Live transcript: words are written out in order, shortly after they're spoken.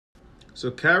So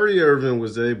Kyrie Irving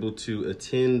was able to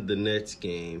attend the Nets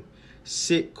game,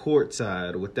 sit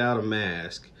courtside without a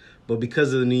mask, but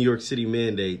because of the New York City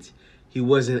mandates, he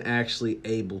wasn't actually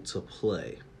able to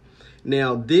play.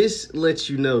 Now, this lets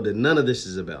you know that none of this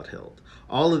is about health.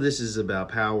 All of this is about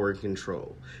power and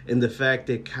control. And the fact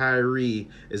that Kyrie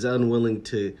is unwilling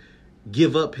to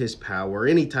give up his power,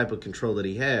 any type of control that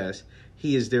he has,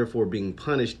 he is therefore being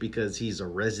punished because he's a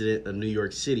resident of New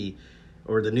York City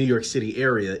or the New York City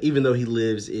area, even though he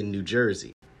lives in New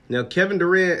Jersey. Now, Kevin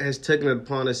Durant has taken it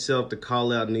upon himself to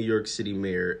call out New York City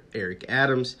Mayor Eric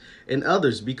Adams and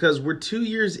others because we're 2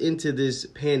 years into this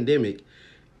pandemic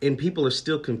and people are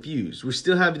still confused. We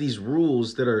still have these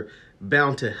rules that are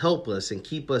bound to help us and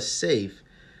keep us safe,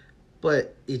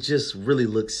 but it just really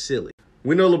looks silly.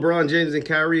 We know LeBron James and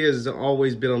Kyrie has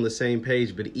always been on the same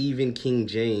page, but even King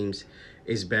James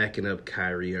is backing up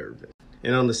Kyrie Irving.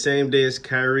 And on the same day as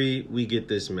Kyrie, we get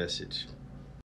this message.